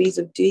soft ways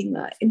of doing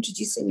that.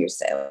 Introducing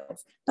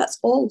yourself, that's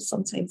all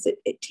sometimes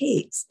it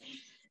takes.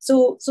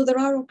 So there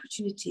are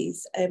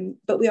opportunities,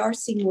 but we are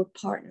seeing more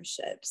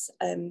partnerships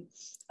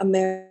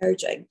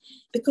emerging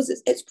because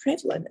it's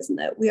prevalent, isn't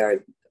it?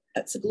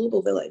 It's a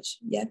global village,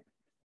 yeah.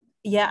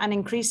 Yeah, and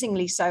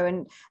increasingly so.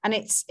 And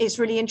it's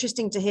really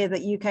interesting to hear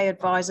that UK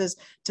advisors,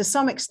 to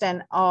some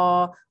extent,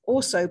 are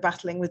also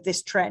battling with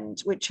this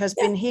trend, which has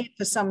been here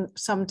for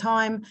some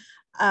time.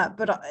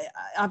 But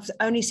I've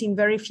only seen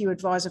very few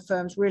advisor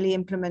firms really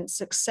implement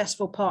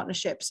successful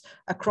partnerships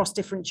across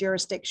different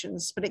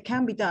jurisdictions. But it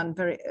can be done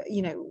very,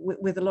 you know,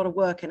 with a lot of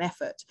work and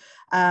effort.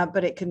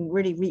 But it can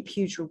really reap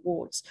huge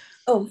rewards.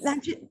 Oh, now,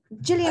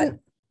 Gillian,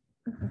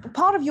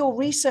 part of your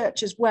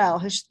research as well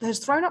has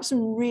thrown up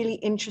some really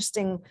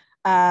interesting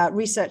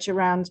research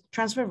around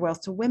transfer of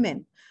wealth to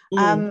women.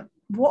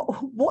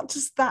 What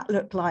does that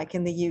look like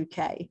in the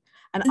UK?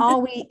 And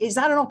is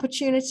that an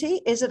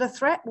opportunity? Is it a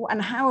threat?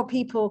 And how are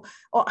people,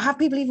 or have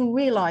people even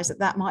realized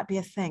that might be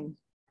a thing?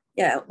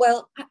 Yeah,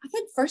 well, I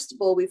think first of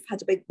all, we've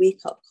had a big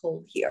wake up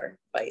call here,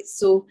 right?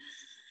 So,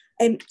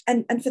 and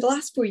for the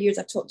last 4 years,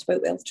 I've talked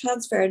about wealth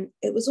transfer. And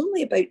it was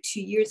only about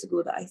 2 years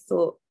ago that I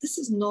thought, this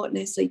is not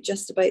necessarily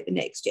just about the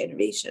next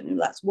generation. And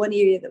that's one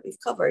area that we've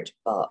covered.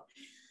 But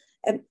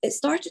it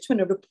started when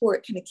a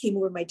report kind of came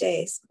over my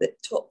desk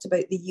that talked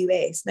about the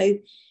US. Now,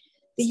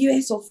 the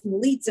US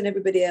often leads and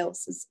everybody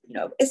else is, you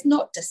know, it's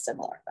not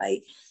dissimilar,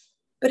 right?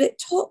 But it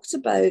talked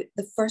about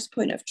the first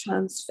point of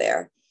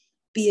transfer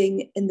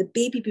being in the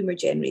baby boomer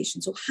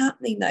generation, so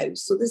happening now.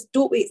 So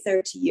don't wait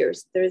 30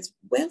 years. There is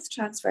wealth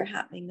transfer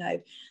happening now.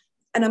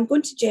 And I'm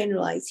going to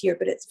generalize here,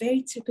 but it's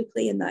very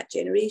typically in that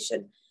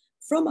generation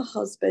from a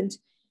husband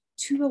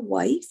to a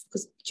wife,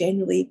 because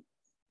generally,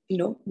 you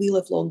know, we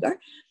live longer.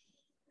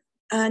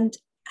 And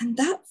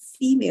that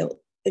female,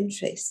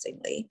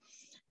 interestingly,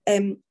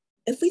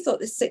 if we thought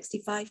that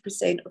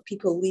 65% of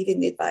people leaving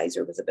the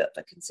advisor was a bit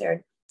of a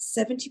concern,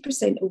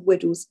 70% of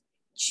widows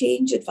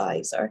change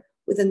advisor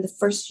within the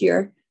first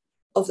year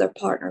of their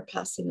partner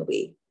passing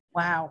away.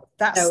 Wow,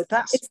 that's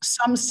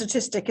some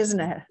statistic,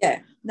 isn't it? Yeah.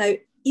 Now,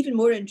 even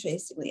more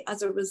interestingly,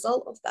 as a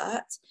result of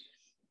that,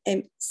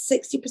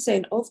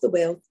 60% of the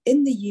wealth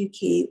in the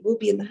UK will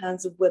be in the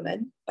hands of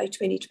women by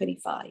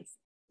 2025.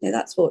 Now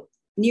that's what,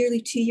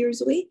 nearly 2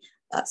 years away?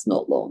 That's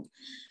not long.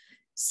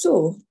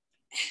 So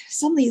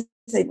suddenly you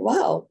think,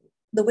 wow,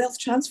 the wealth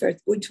transfer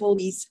is going to all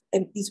these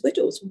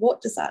widows.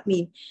 What does that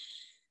mean?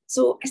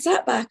 So I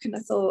sat back and I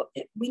thought,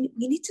 we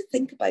need to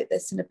think about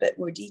this in a bit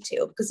more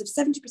detail, because if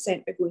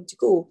 70% are going to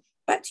go,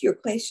 back to your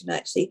question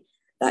actually,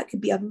 that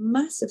could be a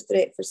massive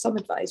threat for some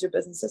advisor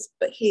businesses,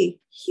 but hey,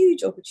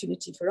 huge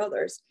opportunity for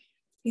others.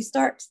 You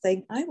start to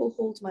think, I will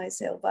hold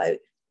myself out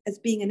as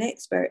being an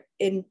expert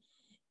in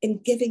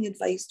giving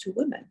advice to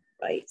women,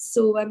 right?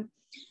 So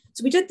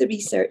we did the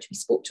research, we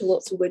spoke to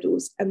lots of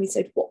widows, and we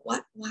said,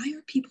 why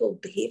are people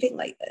behaving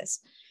like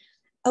this?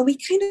 And we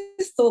kind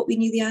of thought we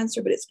knew the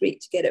answer, but it's great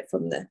to get it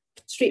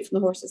straight from the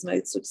horse's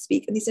mouth, so to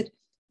speak. And they said,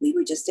 we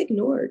were just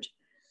ignored.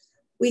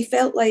 We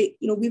felt like,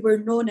 we were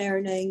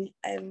non-earning,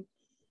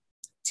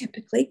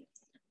 typically.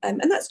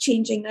 And that's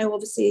changing now,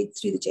 obviously,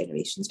 through the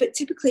generations. But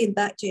typically in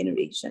that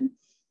generation,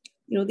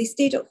 they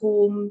stayed at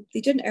home,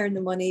 they didn't earn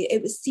the money.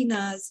 It was seen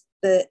as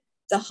the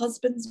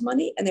husband's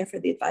money, and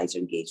therefore the advisor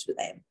engaged with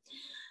them.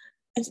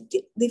 And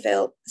they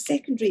felt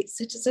second-rate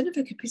citizen, if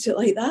I could put it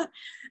like that.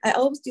 I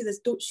always do this,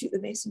 don't shoot the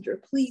messenger,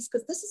 please,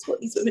 because this is what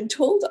these women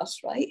told us,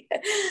 right?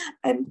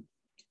 And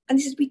they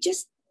said, we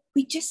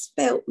just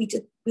felt we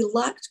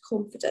lacked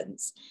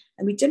confidence,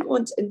 and we didn't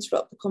want to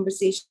interrupt the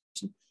conversation.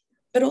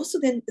 But also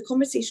then the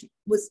conversation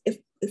was, if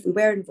we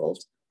were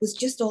involved, was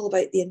just all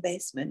about the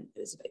investment. It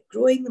was about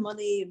growing the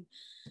money. And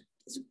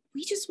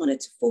we just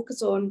wanted to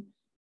focus on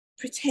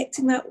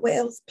protecting that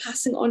wealth,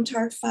 passing it on to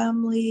our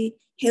family,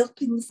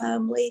 helping the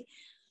family.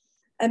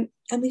 And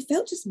we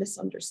felt just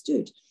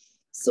misunderstood.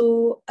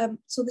 So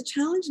the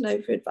challenge now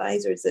for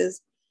advisors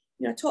is,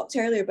 I talked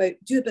earlier about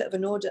do a bit of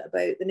an audit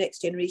about the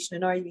next generation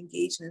and are you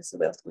engaged and is the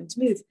wealth going to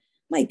move?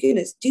 My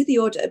goodness, do the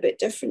audit a bit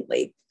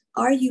differently.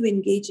 Are you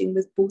engaging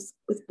with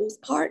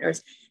both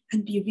partners,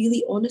 and be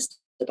really honest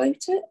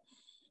about it?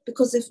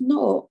 Because if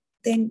not,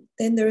 then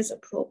there is a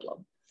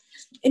problem.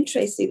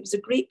 Interesting, it was a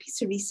great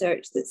piece of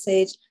research that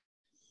said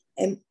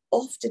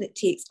often it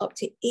takes up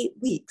to 8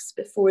 weeks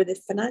before the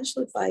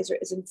financial advisor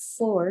is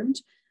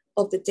informed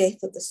of the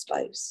death of the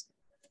spouse,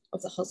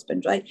 of the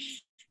husband, right?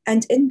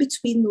 And in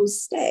between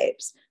those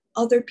steps,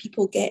 other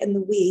people get in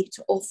the way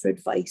to offer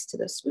advice to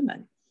this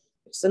woman,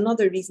 which is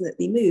another reason that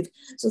they move.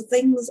 So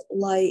things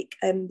like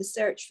the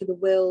search for the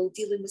will,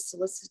 dealing with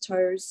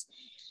solicitors,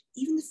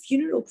 even the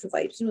funeral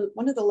providers.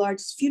 One of the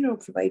largest funeral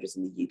providers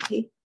in the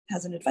UK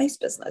has an advice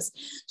business.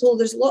 So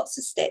there's lots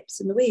of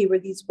steps in the way where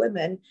these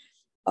women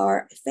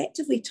are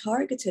effectively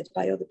targeted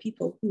by other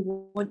people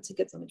who want to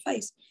give them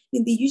advice. I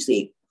mean, they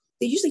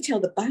usually tell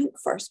the bank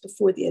first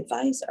before the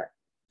advisor.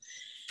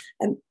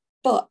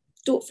 But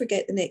don't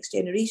forget the next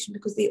generation,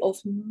 because they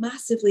often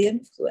massively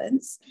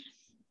influence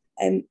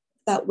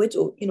that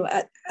widow,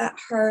 at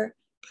her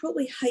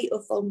probably height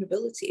of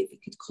vulnerability, if you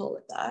could call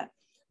it that.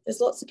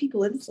 There's lots of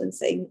people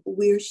influencing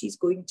where she's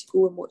going to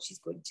go and what she's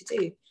going to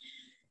do.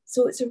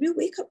 So it's a real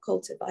wake-up call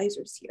to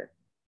advisors here.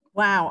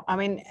 Wow. I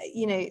mean,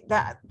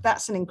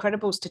 that's an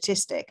incredible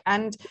statistic.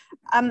 And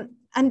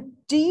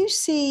do you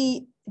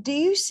see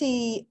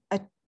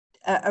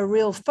a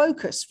real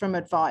focus from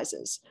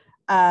advisors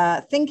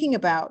thinking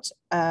about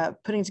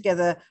putting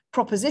together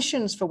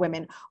propositions for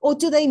women, or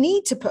do they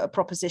need to put a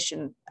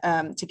proposition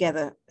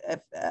together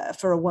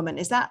for a woman?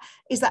 Is that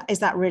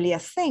really a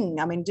thing?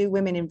 I mean, do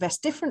women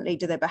invest differently?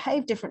 Do they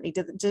behave differently?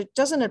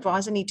 Does an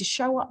advisor need to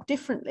show up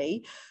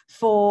differently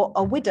for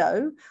a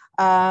widow,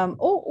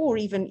 or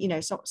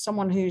even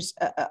someone who's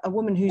a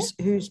woman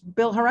who's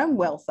built her own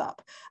wealth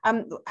up?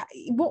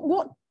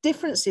 What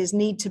differences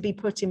need to be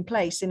put in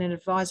place in an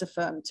advisor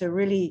firm to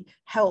really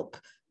help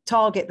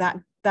target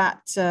that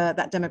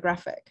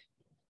demographic?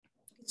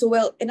 So,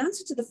 well, in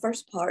answer to the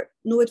first part,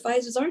 no,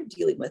 advisors aren't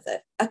dealing with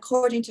it,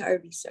 according to our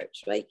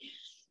research, right?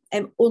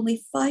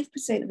 Only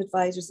 5% of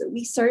advisors that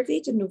we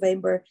surveyed in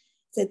November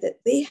said that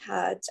they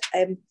had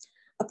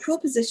a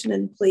proposition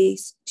in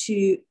place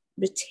to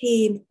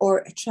retain or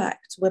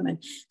attract women.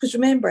 Because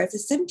remember, if the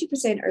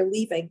 70% are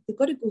leaving, they've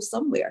got to go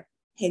somewhere,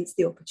 hence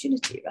the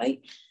opportunity,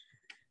 right?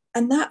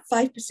 And that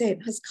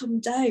 5% has come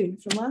down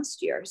from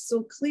last year.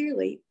 So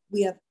clearly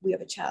we have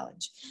a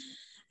challenge.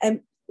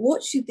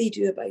 What should they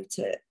do about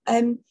it?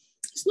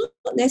 It's not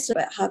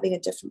necessarily about having a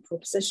different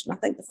proposition. I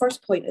think the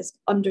first point is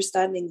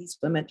understanding these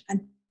women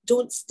and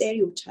don't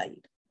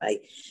stereotype,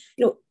 right?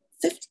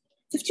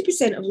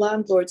 50% of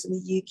landlords in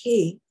the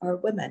UK are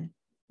women.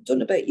 I don't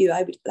know about you,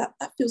 that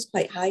feels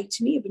quite high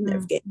to me. I wouldn't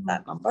have get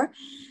that number.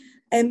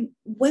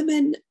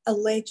 Women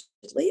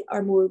allegedly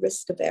are more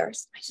risk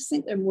averse. I just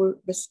think they're more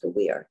risk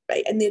aware,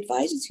 right? And the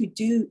advisors who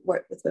do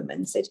work with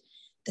women said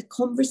the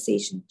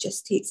conversation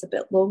just takes a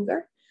bit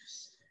longer.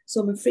 So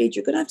I'm afraid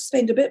you're going to have to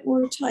spend a bit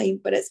more time,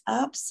 but it's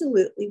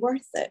absolutely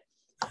worth it,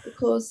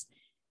 because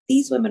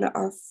these women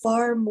are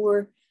far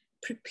more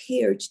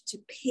prepared to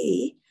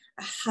pay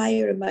a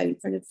higher amount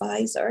for an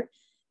advisor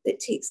that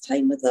takes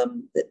time with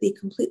them, that they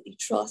completely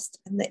trust,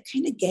 and that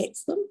kind of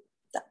gets them,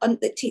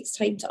 that takes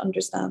time to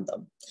understand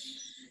them.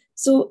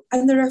 So,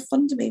 and there are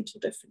fundamental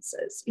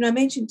differences. I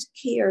mentioned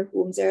care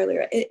homes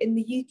earlier. In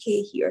the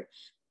UK here,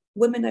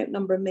 women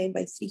outnumber men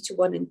by 3 to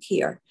 1 in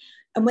care.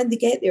 And when they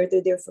get there,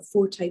 they're there for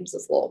 4 times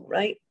as long,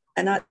 right?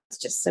 And that's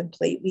just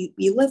simply,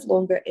 we live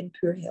longer in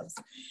poor health.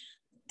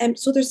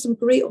 So there's some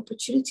great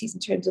opportunities in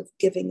terms of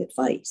giving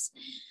advice.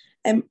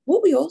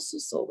 What we also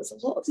saw was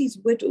a lot of these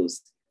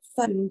widows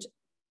found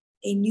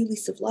a new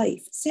lease of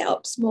life, set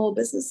up small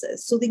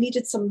businesses. So they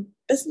needed some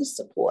business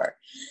support.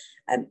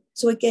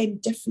 So again,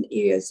 different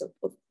areas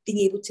of being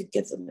able to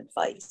give them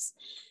advice.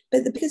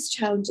 But the biggest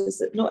challenge is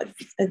that not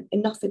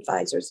enough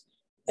advisors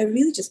are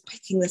really just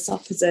picking this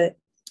up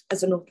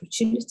as an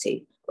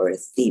opportunity or a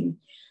theme.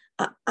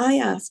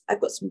 I've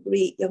got some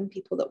great young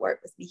people that work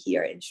with me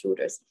here in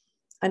Schroders,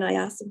 and I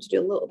asked them to do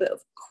a little bit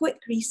of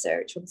quick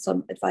research on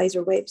some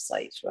advisor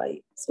websites,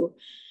 right? So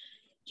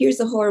here's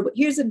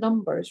the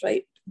numbers,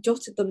 right?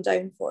 Jotted them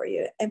down for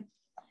you.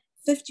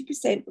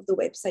 50% of the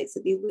websites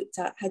that they looked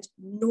at had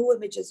no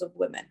images of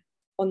women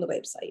on the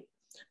website.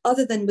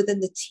 Other than within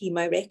the team,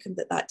 I reckon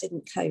that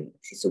didn't count.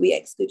 So we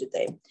excluded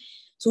them.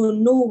 So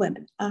no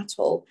women at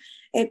all.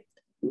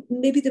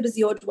 Maybe there was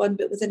the odd one,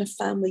 but within a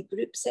family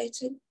group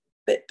setting,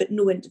 but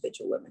no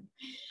individual women.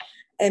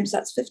 So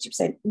that's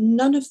 50%.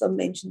 None of them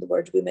mentioned the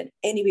word women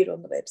anywhere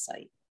on the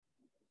website,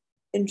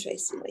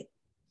 interestingly.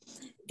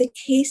 The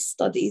case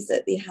studies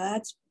that they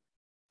had,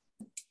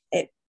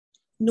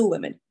 no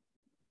women.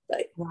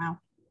 Right. Wow.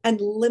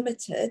 And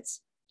limited,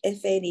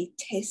 if any,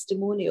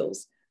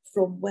 testimonials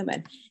from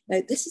women.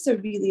 Now, this is a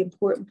really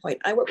important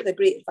point. I work with a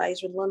great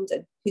advisor in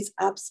London who's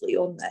absolutely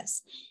on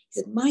this.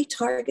 He said, my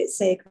target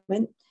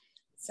segment,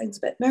 sounds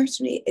a bit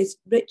mercenary, is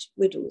rich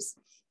widows.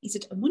 He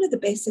said, and one of the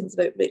best things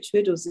about rich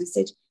widows, he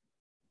said,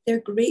 they're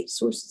great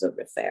sources of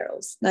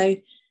referrals. Now,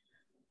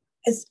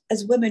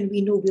 as women,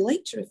 we know we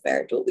like to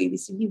refer, don't we? We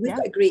say, we've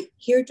got a great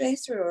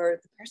hairdresser, or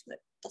the person that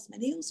does my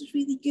nails is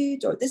really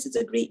good, or this is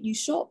a great new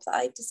shop that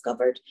I've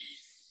discovered.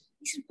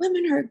 He said,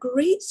 women are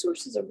great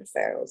sources of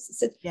referrals. He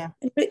said,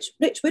 and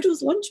rich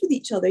widows lunch with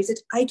each other. He said,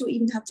 I don't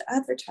even have to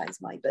advertise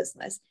my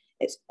business.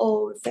 It's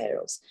all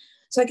referrals.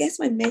 So I guess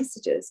my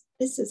message is,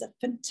 this is a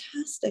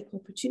fantastic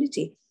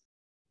opportunity,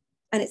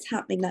 and it's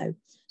happening now.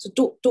 So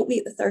don't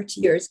wait the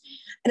 30 years.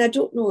 And I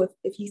don't know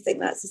if you think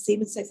that's the same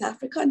in South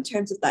Africa in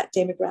terms of that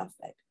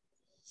demographic.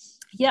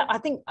 Yeah, I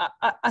think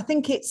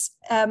it's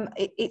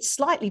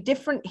slightly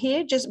different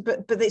here,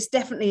 but it's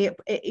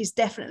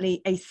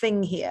definitely a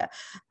thing here.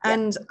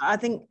 And I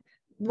think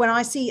when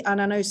I see,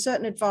 and I know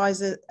certain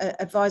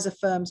advisor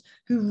firms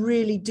who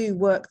really do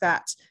work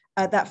that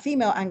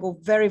female angle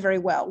very, very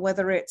well,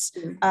 whether it's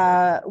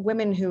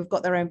women who have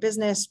got their own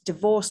business,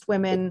 divorced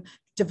women,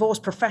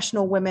 divorced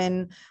professional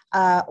women,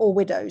 or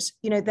widows.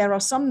 There are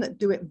some that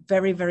do it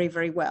very, very,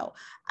 very well.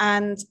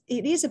 And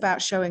it is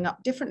about showing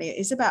up differently. It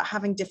is about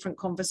having different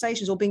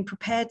conversations, or being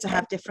prepared to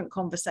have different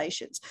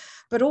conversations,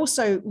 but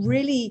also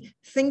really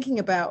thinking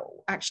about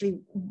actually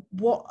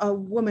what a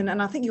woman,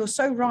 and I think you're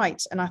so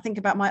right. And I think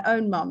about my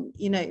own mum,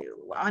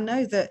 I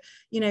know that,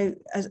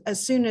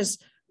 as soon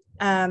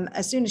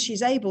as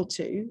she's able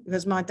to,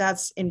 because my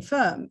dad's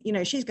infirm,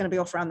 she's going to be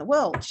off around the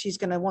world. She's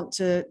going to want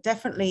to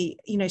definitely,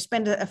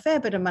 spend a fair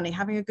bit of money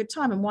having a good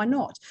time, and why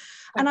not?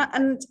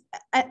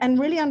 And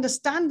really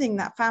understanding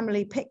that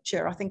family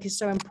picture, I think, is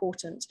so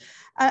important.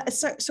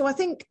 So I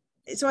think,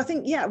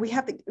 we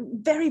have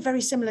very,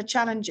 very similar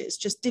challenges,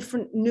 just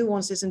different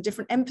nuances and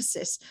different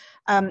emphasis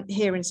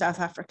here in South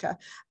Africa.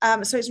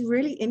 So it's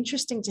really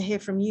interesting to hear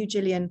from you,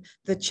 Gillian,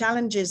 the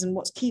challenges and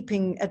what's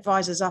keeping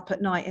advisors up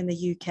at night in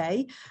the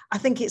UK. I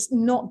think it's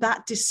not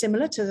that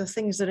dissimilar to the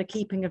things that are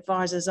keeping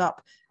advisors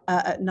up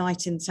at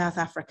night in South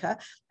Africa.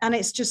 And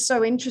it's just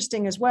so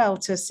interesting as well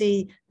to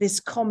see this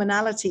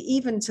commonality,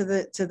 even to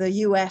the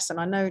US, and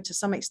I know to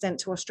some extent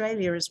to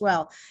Australia as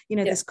well,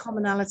 this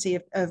commonality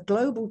of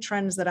global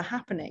trends that are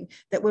happening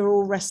that we're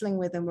all wrestling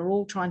with, and we're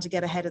all trying to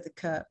get ahead of the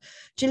curve.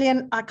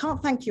 Gillian, I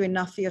can't thank you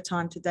enough for your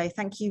time today.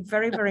 Thank you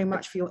very, very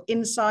much for your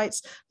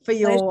insights, for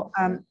your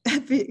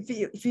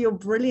for your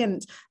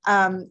brilliant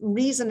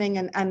reasoning,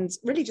 and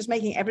really just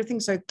making everything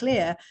so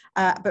clear,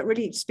 but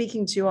really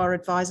speaking to our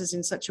advisors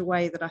in such a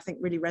way that I think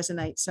really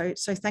resonates.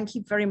 So thank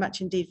you very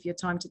much indeed for your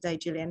time today,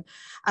 Gillian.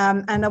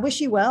 And I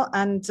wish you well,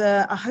 and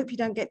I hope you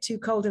don't get too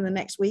cold in the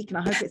next week, and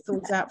I hope it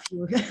thaws out for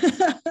you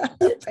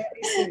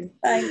very soon.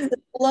 Thanks.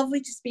 It's lovely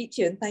to speak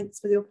to you, and thanks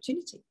for the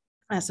opportunity.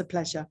 That's a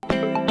pleasure.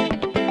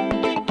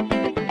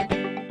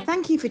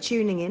 Thank you for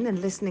tuning in and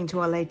listening to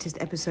our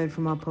latest episode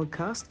from our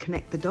podcast,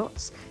 Connect the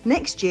Dots.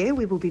 Next year,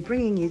 we will be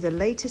bringing you the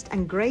latest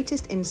and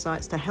greatest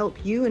insights to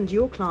help you and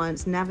your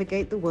clients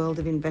navigate the world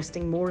of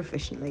investing more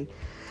efficiently.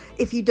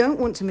 If you don't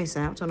want to miss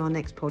out on our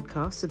next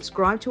podcast,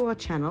 subscribe to our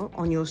channel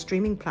on your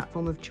streaming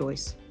platform of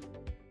choice.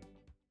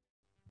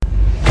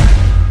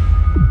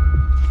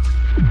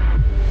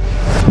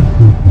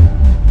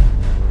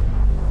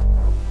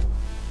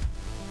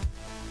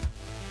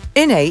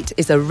 Innate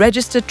is a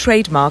registered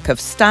trademark of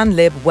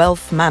Stanlib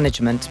Wealth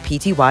Management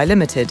Pty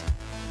Limited.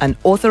 an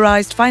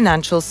authorised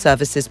financial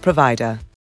services provider.